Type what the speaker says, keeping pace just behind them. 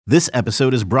This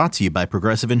episode is brought to you by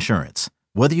Progressive Insurance.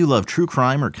 Whether you love true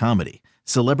crime or comedy,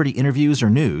 celebrity interviews or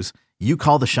news, you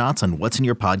call the shots on what's in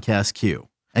your podcast queue.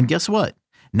 And guess what?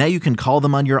 Now you can call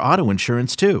them on your auto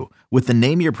insurance too with the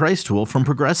Name Your Price tool from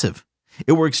Progressive.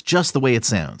 It works just the way it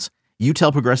sounds. You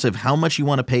tell Progressive how much you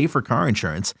want to pay for car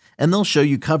insurance, and they'll show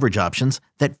you coverage options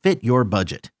that fit your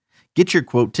budget. Get your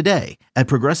quote today at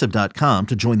Progressive.com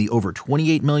to join the over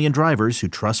 28 million drivers who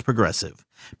trust Progressive.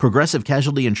 Progressive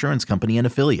Casualty Insurance Company and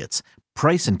Affiliates.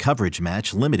 Price and coverage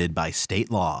match limited by state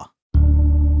law.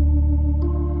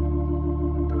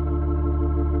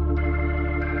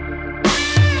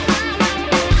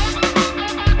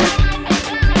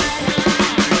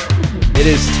 It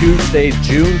is Tuesday,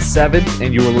 June 7th,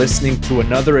 and you are listening to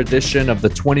another edition of the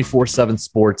 24/7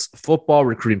 Sports Football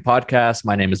Recruiting Podcast.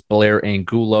 My name is Blair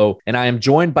Angulo, and I am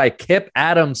joined by Kip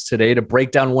Adams today to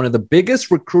break down one of the biggest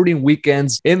recruiting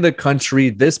weekends in the country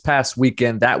this past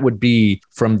weekend. That would be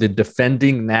from the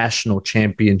defending national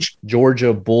champion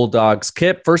Georgia Bulldogs.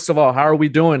 Kip, first of all, how are we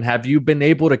doing? Have you been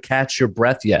able to catch your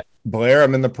breath yet? Blair,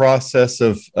 I'm in the process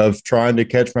of trying to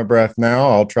catch my breath now.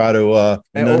 I'll try to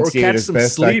enunciate as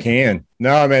best sleep. I can.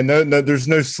 No, man, no, there's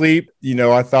no sleep. You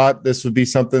know, I thought this would be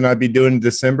something I'd be doing in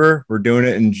December. We're doing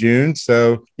it in June.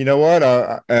 So, you know what?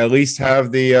 I at least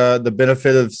have the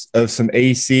benefit of some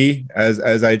AC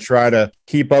as I try to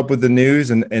keep up with the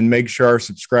news and make sure our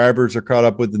subscribers are caught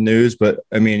up with the news. But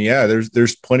I mean, yeah,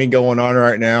 there's plenty going on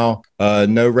right now.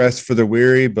 No rest for the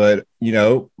weary, but you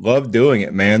know, love doing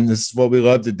it, man. This is what we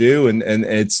love to do. And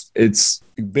it's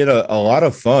been a lot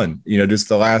of fun, you know, just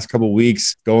the last couple of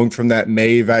weeks going from that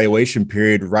May evaluation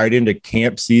period right into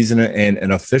camp season and an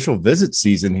official visit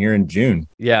season here in June.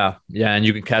 Yeah. And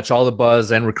you can catch all the buzz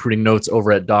and recruiting notes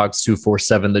over at Dogs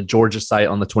 247, the Georgia site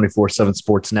on the 24/7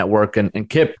 Sports Network. And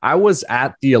Kip, I was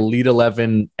at the Elite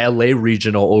 11 LA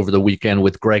regional over the weekend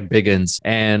with Greg Biggins,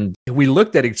 and we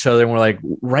looked at each other and we're like,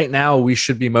 right now we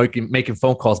should be making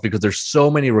phone calls because there's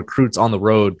so many recruits on the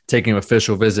road taking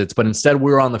official visits. But instead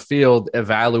we were on the field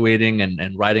evaluating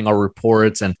and writing our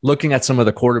reports and looking at some of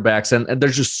the quarterbacks. And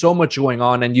there's just so much going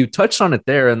on. And you touched on it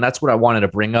there. And that's what I wanted to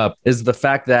bring up is the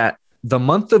fact that the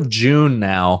month of June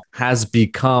now has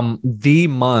become the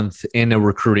month in a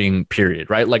recruiting period,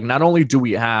 right? Like not only do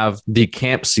we have the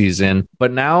camp season,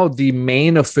 but now the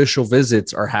main official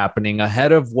visits are happening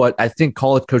ahead of what I think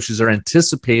college coaches are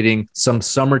anticipating some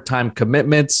summertime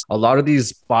commitments. A lot of these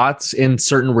spots in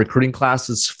certain recruiting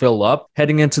classes fill up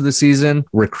heading into the season.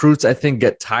 Recruits, I think,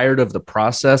 get tired of the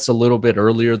process a little bit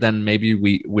earlier than maybe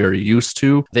we're used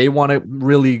to. They want to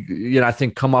really, you know, I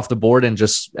think come off the board and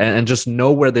just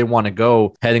know where they want to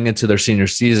go heading into their senior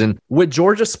season. With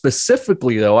Georgia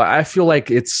specifically, though, I feel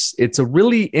like it's a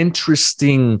really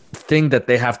interesting thing that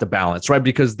they have to balance, right?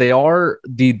 Because they are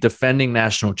the defending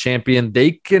national champion.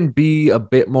 They can be a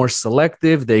bit more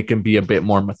selective. They can be a bit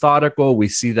more methodical. We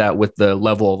see that with the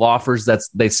level of offers that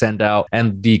they send out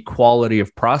and the quality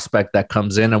of prospect that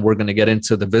comes in. And we're going to get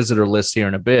into the visitor list here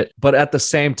in a bit. But at the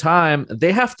same time,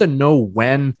 they have to know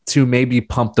when to maybe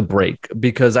pump the brake,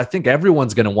 because I think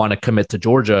everyone's going to want to commit to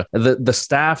Georgia. The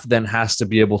staff then has to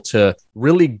be able to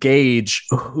really gauge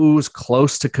who's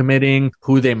close to committing,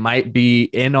 who they might be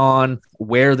in on,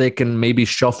 where they can maybe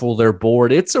shuffle their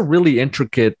board. It's a really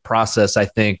intricate process, I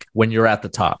think, when you're at the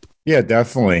top. Yeah,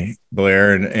 definitely,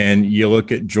 Blair. And you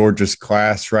look at Georgia's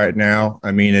class right now.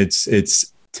 I mean, it's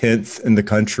 10th in the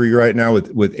country right now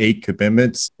with 8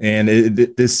 commitments. And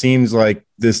this seems like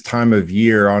this time of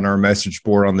year on our message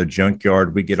board on the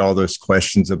Junkyard, we get all those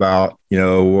questions about, you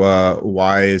know,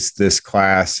 why is this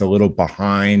class a little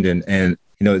behind? And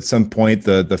you know, at some point,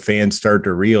 the fans start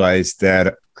to realize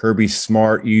that Kirby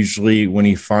Smart, usually when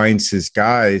he finds his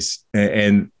guys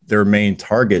and their main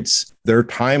targets, their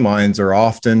timelines are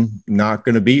often not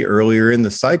going to be earlier in the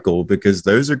cycle, because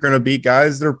those are going to be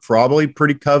guys that are probably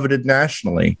pretty coveted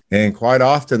nationally. And quite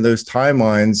often those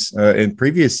timelines in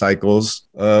previous cycles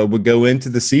would go into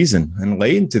the season and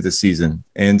late into the season.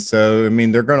 And so, I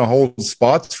mean, they're going to hold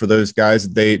spots for those guys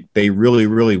that they really,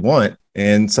 really want.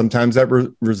 And sometimes that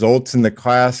results in the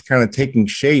class kind of taking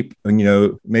shape and, you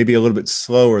know, maybe a little bit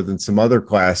slower than some other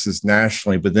classes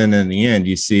nationally. But then in the end,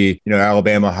 you see, you know,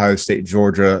 Alabama, Ohio State,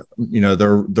 Georgia, you know,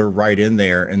 they're right in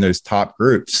there in those top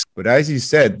groups. But as you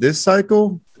said, this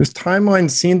cycle, Those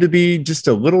timelines seem to be just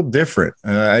a little different.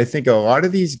 I think a lot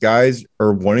of these guys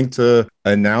are wanting to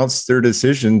announce their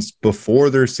decisions before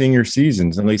their senior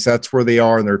seasons. At least that's where they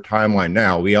are in their timeline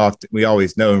now. We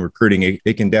always know in recruiting,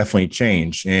 it can definitely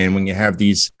change. And when you have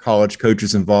these college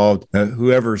coaches involved,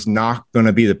 whoever's not going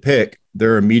to be the pick,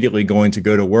 they're immediately going to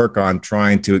go to work on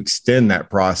trying to extend that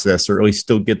process or at least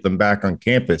still get them back on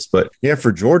campus. But yeah,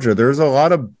 for Georgia, there's a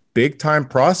lot of big time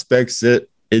prospects that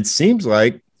it seems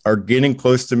like are getting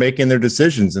close to making their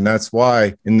decisions. And that's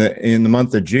why in the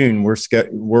month of June,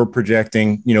 we're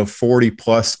projecting, 40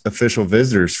 plus official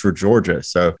visitors for Georgia.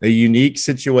 So a unique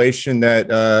situation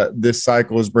that this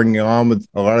cycle is bringing on with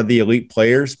a lot of the elite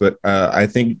players. But I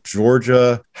think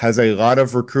Georgia has a lot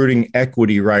of recruiting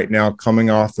equity right now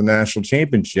coming off the national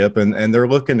championship. And they're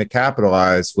looking to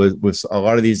capitalize with a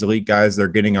lot of these elite guys they're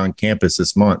getting on campus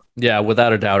this month. Yeah,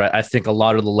 without a doubt. I think a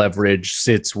lot of the leverage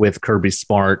sits with Kirby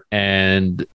Smart,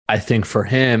 and I think for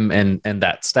him and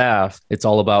that staff, it's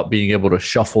all about being able to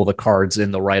shuffle the cards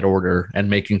in the right order and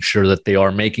making sure that they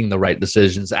are making the right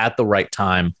decisions at the right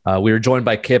time. We are joined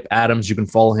by Kip Adams. You can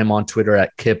follow him on Twitter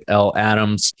at Kip L.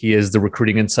 Adams. He is the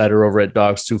recruiting insider over at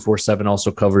Dogs 247,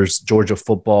 also covers Georgia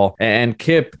football. And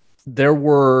Kip, there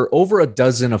were over a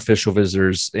dozen official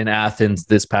visitors in Athens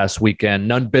this past weekend,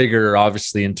 none bigger,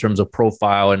 obviously, in terms of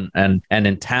profile and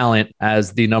in talent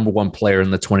as the number one player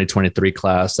in the 2023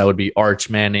 class. That would be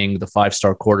Arch Manning, the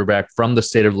 5-star quarterback from the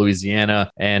state of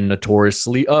Louisiana and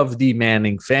notoriously of the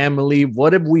Manning family.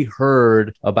 What have we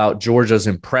heard about Georgia's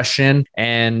impression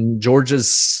and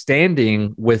Georgia's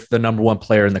standing with the number one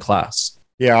player in the class?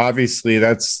 Yeah, obviously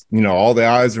that's, all the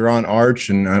eyes are on Arch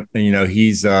and,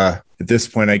 he's, at this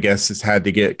point, I guess, has had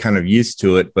to get kind of used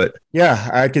to it. But yeah,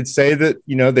 I could say that,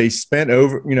 they spent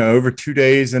over 2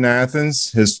 days in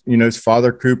Athens. His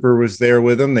father Cooper was there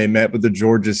with him. They met with the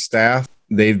Georgia staff.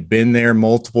 They've been there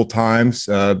multiple times.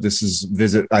 This is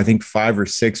visit, I think, 5 or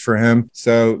 6 for him.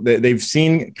 So they've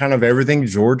seen kind of everything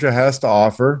Georgia has to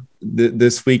offer.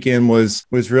 This weekend was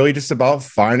really just about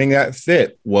finding that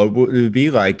fit. What would it be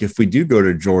like if we do go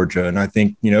to Georgia? And I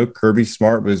think, Kirby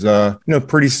Smart was,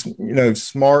 pretty,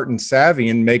 smart and savvy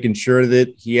in making sure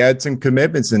that he had some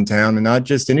commitments in town and not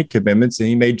just any commitments. And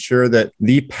he made sure that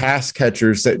the pass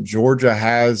catchers that Georgia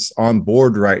has on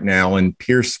board right now, and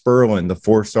Pierce Spurlin, the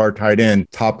 4-star tight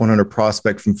end, top 100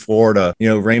 prospect from Florida,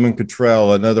 Raymond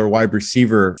Cottrell, another wide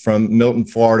receiver from Milton,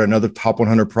 Florida, another top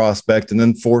 100 prospect, and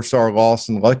then 4-star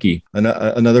Lawson Lucky,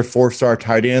 another 4-star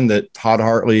tight end that Todd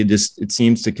Hartley it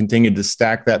seems to continue to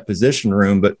stack that position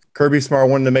room. But Kirby Smart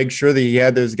wanted to make sure that he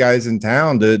had those guys in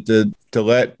town to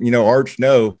let, Arch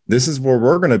know this is where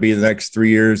we're going to be the next 3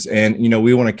 years. And,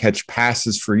 we want to catch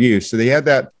passes for you. So they had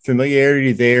that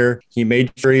familiarity there. He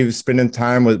made sure he was spending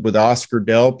time with Oscar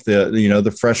Delp,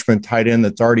 the freshman tight end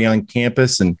that's already on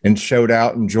campus and showed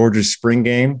out in Georgia's spring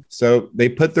game. So they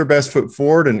put their best foot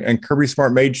forward, and Kirby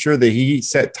Smart made sure that he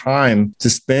set time to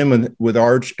spend with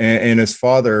Arch and his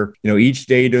father, each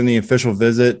day during the official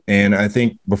visit. And I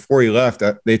think before he left,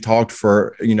 they talked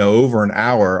for, over an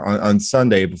hour on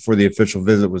Sunday before the official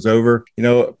visit was over.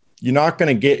 You're not going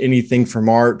to get anything from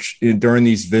Arch during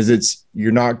these visits.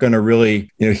 You're not going to really,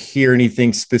 hear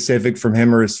anything specific from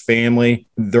him or his family.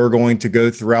 They're going to go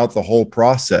throughout the whole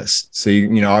process. So,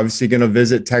 obviously going to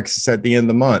visit Texas at the end of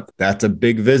the month. That's a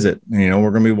big visit. We're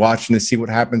going to be watching to see what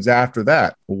happens after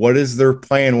that. What is their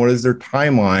plan? What is their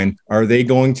timeline? Are they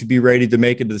going to be ready to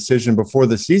make a decision before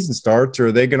the season starts? Or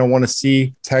are they going to want to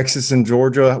see Texas and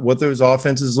Georgia, what those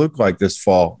offenses look like this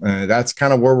fall? That's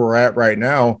kind of where we're at right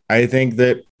now. I think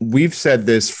that we've said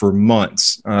this for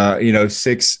months,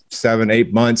 6, 7,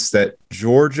 8 months, that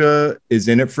Georgia is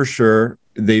in it for sure.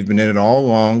 They've been in it all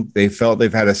along. They felt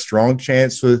they've had a strong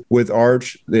chance with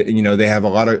Arch. They have a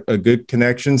lot of good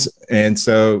connections. And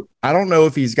so I don't know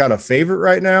if he's got a favorite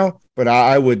right now, but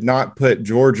I would not put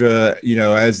Georgia,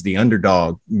 as the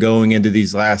underdog going into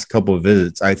these last couple of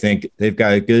visits. I think they've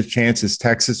got a good chance as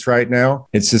Texas right now.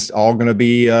 It's just all going to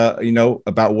be,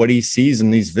 about what he sees in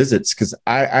these visits, because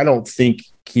I don't think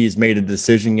he's made a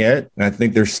decision yet. And I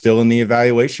think they're still in the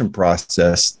evaluation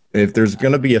process. If there's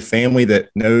going to be a family that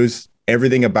knows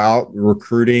everything about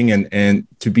recruiting and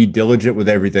to be diligent with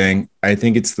everything, I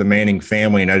think it's the Manning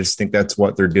family. And I just think that's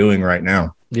what they're doing right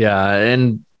now. Yeah.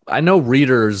 And I know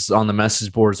readers on the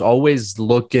message boards always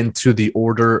look into the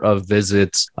order of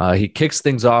visits. He kicks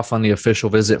things off on the official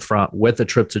visit front with a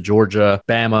trip to Georgia,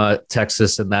 Bama,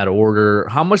 Texas in that order.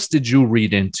 How much did you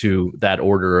read into that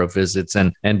order of visits?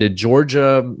 And did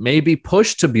Georgia maybe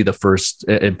push to be the first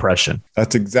impression?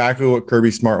 That's exactly what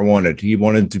Kirby Smart wanted. He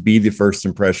wanted to be the first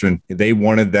impression. They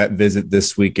wanted that visit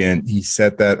this weekend. He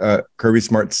set that Kirby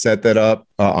Smart set that up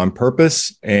on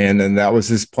purpose. And then that was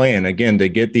his plan, again, to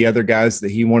get the other guys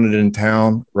that he wanted in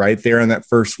town right there on that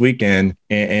first weekend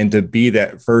and to be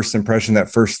that first impression,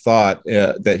 that first thought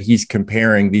that he's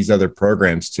comparing these other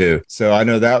programs to. So I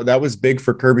know that was big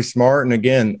for Kirby Smart. And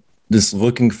again, just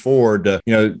looking forward to,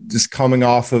 just coming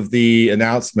off of the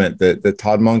announcement that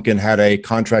Todd Monken had a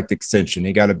contract extension.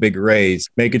 He got a big raise,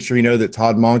 making sure that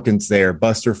Todd Monken's there.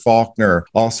 Buster Faulkner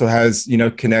also has,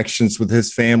 connections with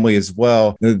his family as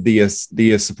well.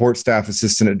 The support staff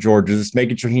assistant at Georgia, just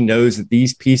making sure he knows that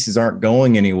these pieces aren't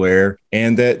going anywhere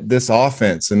and that this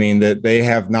offense, that they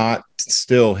have not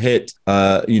still hit,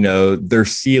 their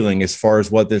ceiling as far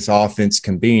as what this offense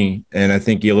can be. And I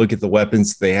think you look at the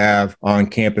weapons they have on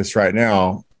campus right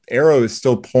now, arrow is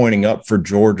still pointing up for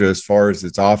Georgia as far as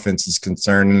its offense is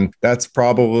concerned. And that's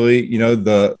probably,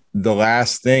 the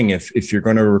last thing, if you're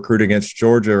going to recruit against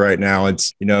Georgia right now,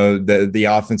 it's, the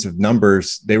offensive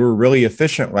numbers. They were really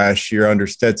efficient last year under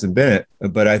Stetson Bennett,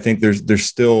 but I think there's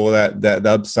still that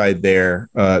upside there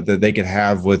that they could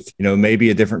have with, maybe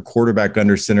a different quarterback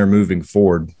under center moving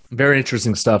forward. Very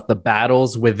interesting stuff. The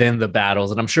battles within the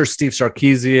battles. And I'm sure Steve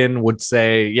Sarkisian would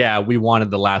say, yeah, we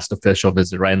wanted the last official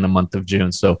visit right in the month of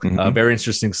June. So very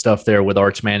interesting stuff there with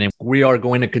Arch Manning. We are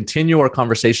going to continue our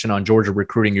conversation on Georgia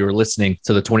recruiting. You're listening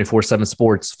to the 24/7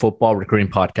 Sports Football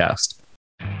Recruiting Podcast.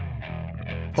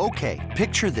 Okay,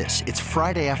 picture this. It's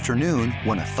Friday afternoon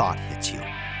when a thought hits you.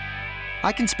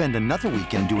 I can spend another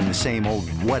weekend doing the same old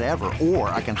whatever, or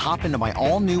I can hop into my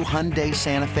all-new Hyundai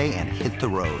Santa Fe and hit the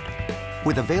road.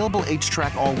 With available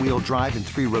H-Track all-wheel drive and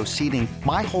 3-row seating,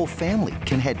 my whole family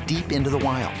can head deep into the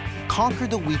wild. Conquer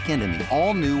the weekend in the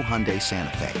all-new Hyundai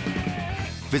Santa Fe.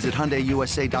 Visit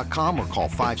HyundaiUSA.com or call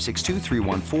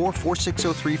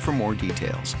 562-314-4603 for more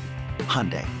details.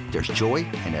 Hyundai, there's joy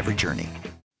in every journey.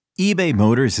 eBay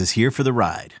Motors is here for the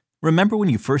ride. Remember when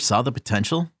you first saw the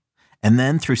potential? And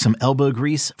then through some elbow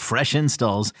grease, fresh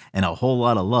installs, and a whole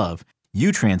lot of love,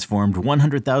 you transformed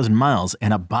 100,000 miles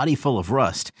and a body full of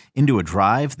rust into a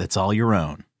drive that's all your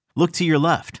own. Look to your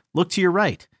left. Look to your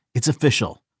right. It's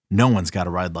official. No one's got a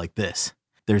ride like this.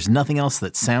 There's nothing else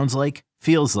that sounds like,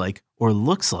 feels like, or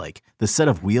looks like the set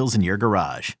of wheels in your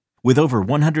garage. With over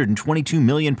 122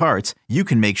 million parts, you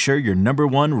can make sure your number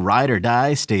one ride or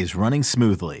die stays running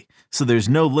smoothly. So there's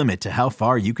no limit to how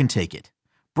far you can take it.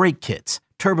 Brake kits,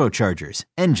 turbochargers,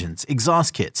 engines,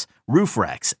 exhaust kits, roof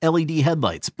racks, LED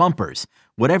headlights, bumpers,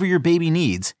 whatever your baby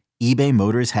needs, eBay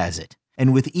Motors has it.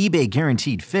 And with eBay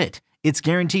Guaranteed Fit, it's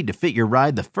guaranteed to fit your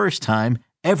ride the first time,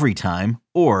 every time,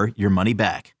 or your money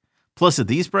back. Plus at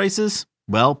these prices,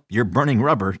 well, you're burning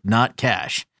rubber, not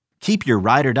cash. Keep your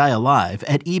ride or die alive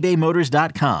at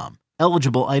ebaymotors.com.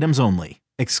 Eligible items only.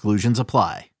 Exclusions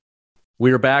apply.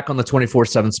 We are back on the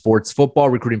 24/7 Sports Football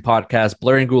Recruiting Podcast.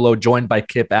 Blair Angulo joined by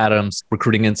Kip Adams,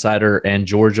 recruiting insider and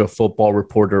Georgia football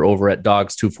reporter over at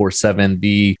Dogs 247,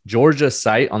 the Georgia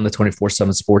site on the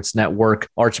 24/7 Sports Network.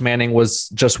 Arch Manning was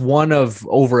just one of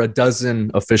over a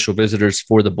dozen official visitors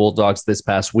for the Bulldogs this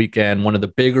past weekend, one of the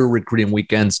bigger recruiting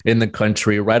weekends in the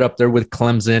country, right up there with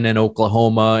Clemson and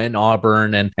Oklahoma and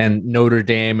Auburn and Notre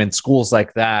Dame and schools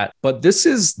like that. But this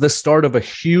is the start of a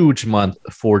huge month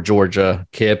for Georgia,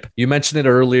 Kip. You mentioned it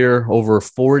earlier, over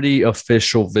 40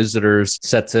 official visitors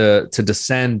set to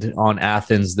descend on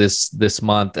Athens this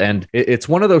month. And it's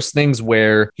one of those things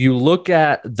where you look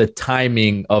at the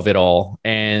timing of it all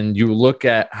and you look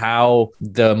at how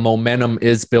the momentum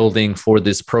is building for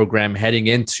this program heading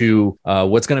into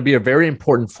what's going to be a very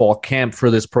important fall camp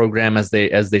for this program as they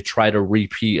try to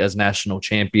repeat as national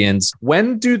champions.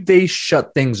 When do they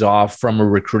shut things off from a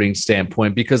recruiting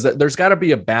standpoint? Because there's got to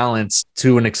be a balance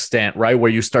to an extent, right?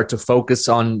 Where you start to focus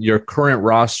on your current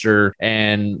roster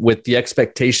and with the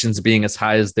expectations being as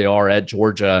high as they are at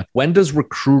Georgia, when does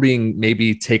recruiting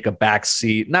maybe take a back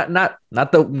seat? Not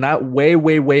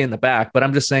way in the back, but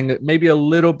I'm just saying that maybe a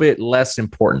little bit less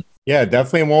important. Yeah,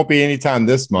 definitely won't be anytime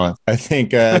this month. I think,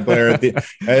 Blair.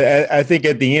 I think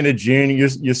at the end of June,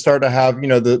 you start to have,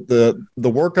 the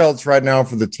workouts right now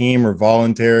for the team are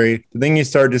voluntary. Then you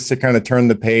start just to kind of turn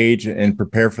the page and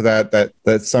prepare for that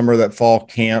summer, that fall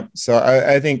camp. So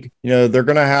I think, they're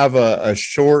going to have a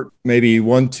short, maybe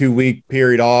 1-2 week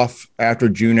period off after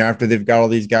June, after they've got all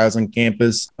these guys on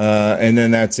campus. And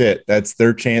then that's it. That's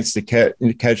their chance to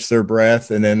catch their breath.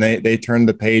 And then they turn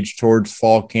the page towards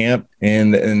fall camp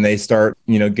and they start,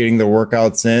 getting the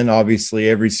workouts in. Obviously,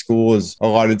 every school is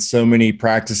allotted so many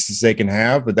practices they can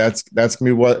have, but that's going to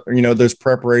be what, those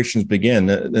preparations begin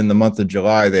in the month of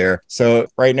July there. So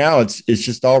right now it's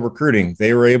just all recruiting.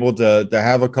 They were able to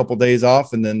have a couple days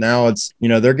off. And then now it's,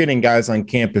 they're getting guys on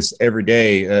campus every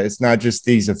day. It's not just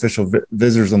these official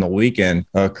visitors on the weekend.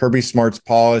 Kirby Smart's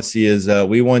policy is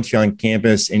we want you on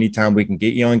campus anytime we can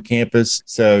get you on campus.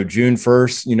 So June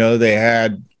 1st, they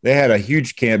had they had a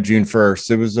huge camp June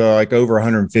 1st. It was like over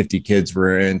 150 kids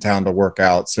were in town to work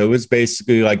out. So it was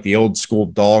basically like the old school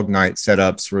dog night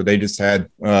setups where they just had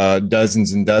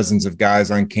dozens and dozens of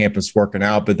guys on campus working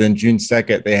out. But then June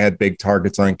 2nd, they had big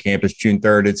targets on campus. June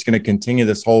 3rd, it's going to continue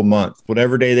this whole month.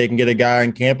 Whatever day they can get a guy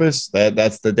on campus,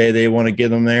 that's the day they want to get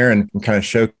them there and kind of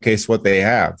showcase what they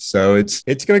have. So it's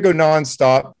going to go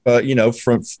nonstop,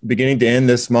 from beginning to end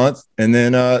this month. And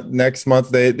then next month,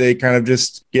 they kind of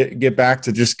just get back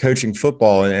to just coaching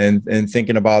football and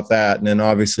thinking about that. And then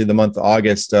obviously the month of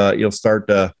August, you'll start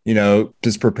to,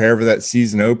 just prepare for that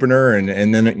season opener.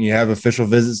 And then you have official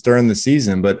visits during the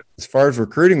season. But as far as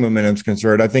recruiting momentum is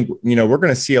concerned, I think, we're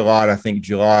going to see a lot,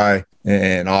 July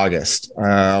and August.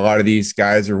 A lot of these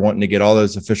guys are wanting to get all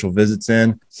those official visits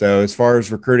in. So as far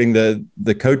as recruiting,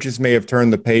 the coaches may have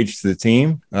turned the page to the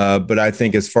team. But I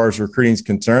think as far as recruiting is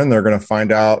concerned, they're going to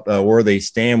find out where they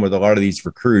stand with a lot of these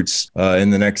recruits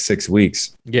in the next 6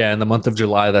 weeks. Yeah, in the month of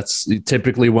July, that's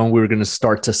typically when we're going to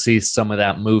start to see some of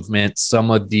that movement,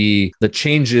 some of the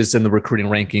changes in the recruiting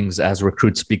rankings as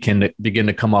recruits begin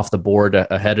to come off the board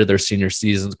ahead of their senior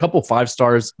seasons. A couple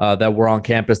 5-stars that were on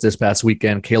campus this past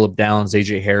weekend, Caleb Downs,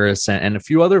 AJ Harris, and a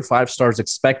few other 5-stars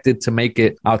expected to make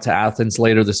it out to Athens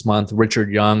later this month. Richard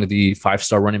Young, the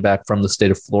 5-star running back from the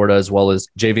state of Florida, as well as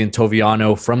Javian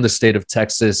Toviano from the state of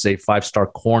Texas, a 5-star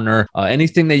corner.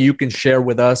 Anything that you can share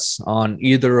with us on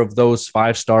either of those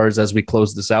 5-stars as we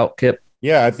close this out, Kip?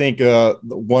 Yeah, I think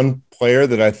one player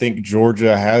that I think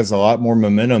Georgia has a lot more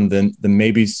momentum than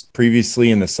maybe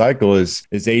previously in the cycle is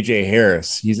AJ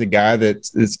Harris. He's a guy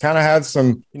that's kind of had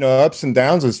some, ups and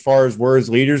downs as far as where his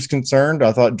leader's concerned.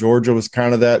 I thought Georgia was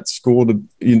kind of that school to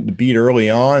beat early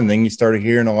on, and then you started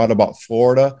hearing a lot about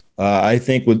Florida. I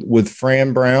think with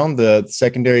Fran Brown, the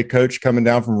secondary coach coming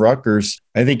down from Rutgers,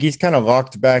 I think he's kind of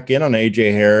locked back in on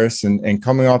A.J. Harris and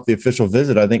coming off the official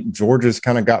visit. I think Georgia's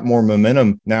kind of got more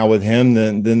momentum now with him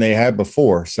than they had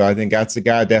before. So I think that's the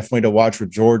guy definitely to watch with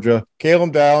Georgia.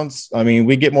 Caleb Downs,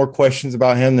 we get more questions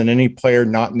about him than any player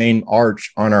not named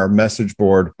Arch on our message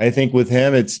board. I think with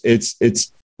him,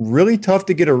 it's really tough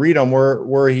to get a read on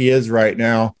where he is right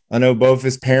now. I know both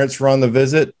his parents were on the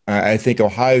visit. I think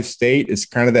Ohio State is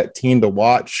kind of that team to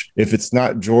watch. If it's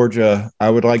not Georgia, I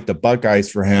would like the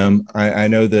Buckeyes for him. I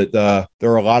know that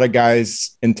there are a lot of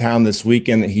guys in town this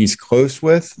weekend that he's close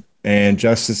with, and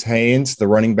Justice Haynes, the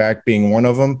running back, being one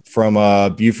of them from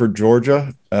Buford,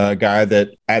 Georgia, a guy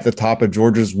that at the top of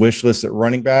Georgia's wish list at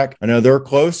running back. I know they're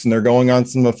close and they're going on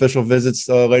some official visits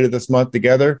later this month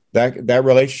together. That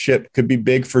relationship could be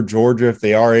big for Georgia if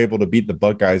they are able to beat the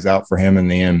Buckeyes out for him in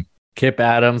the end. Kip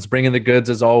Adams, bringing the goods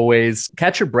as always.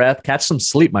 Catch your breath, catch some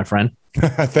sleep, my friend.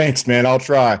 Thanks, man. I'll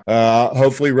try.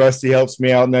 Hopefully Rusty helps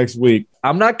me out next week.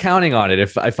 I'm not counting on it.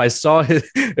 If I saw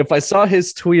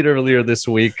his tweet earlier this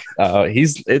week,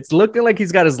 it's looking like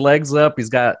he's got his legs up. He's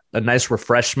got a nice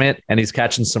refreshment, and he's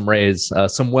catching some rays,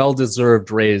 some well-deserved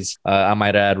rays. I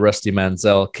might add, Rusty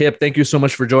Manziel. Kip, thank you so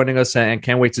much for joining us, and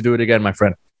can't wait to do it again, my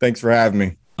friend. Thanks for having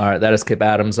me. All right, that is Kip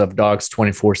Adams of Dogs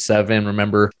 24/7.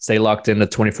 Remember, stay locked into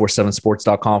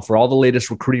 247sports.com for all the latest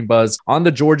recruiting buzz on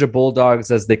the Georgia Bulldogs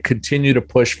as they continue to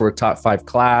push for a top 5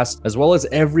 class, as well as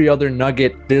every other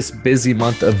nugget this busy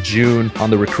month of June on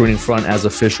the recruiting front as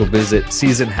official visit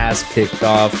season has kicked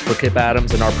off. For Kip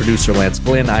Adams and our producer, Lance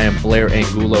Glynn, I am Blair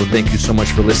Angulo. Thank you so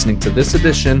much for listening to this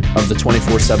edition of the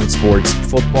 247 Sports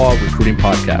Football Recruiting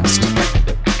Podcast.